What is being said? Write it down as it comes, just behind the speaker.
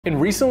In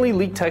recently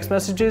leaked text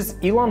messages,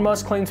 Elon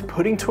Musk claims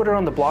putting Twitter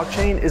on the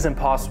blockchain is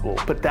impossible,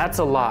 but that's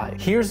a lie.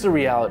 Here's the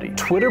reality.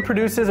 Twitter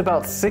produces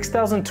about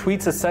 6,000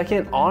 tweets a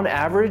second on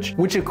average,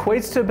 which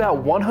equates to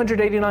about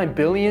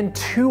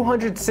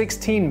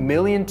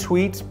 189,216,000,000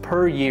 tweets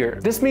per year.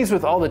 This means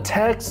with all the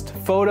text,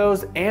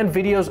 photos, and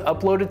videos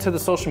uploaded to the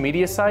social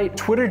media site,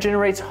 Twitter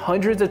generates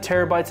hundreds of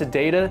terabytes of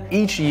data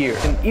each year.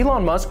 And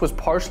Elon Musk was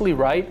partially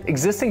right.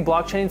 Existing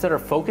blockchains that are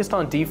focused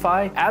on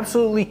DeFi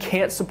absolutely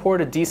can't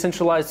support a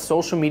decentralized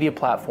social media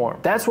platform.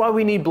 That's why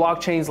we need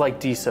blockchains like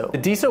DeSo. The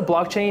DeSo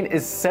blockchain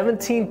is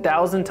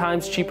 17,000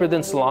 times cheaper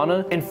than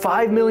Solana and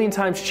 5 million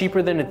times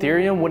cheaper than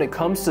Ethereum when it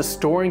comes to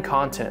storing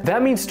content.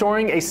 That means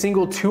storing a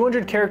single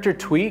 200-character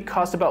tweet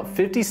costs about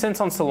 50 cents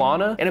on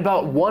Solana and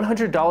about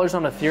 $100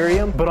 on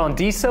Ethereum, but on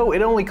DeSo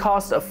it only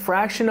costs a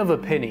fraction of a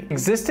penny.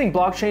 Existing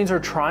blockchains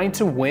are trying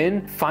to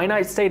win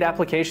finite-state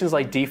applications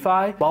like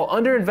DeFi while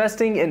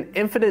underinvesting in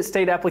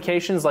infinite-state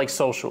applications like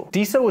social.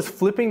 DeSo is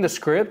flipping the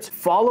script.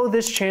 Follow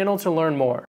this channel to learn more.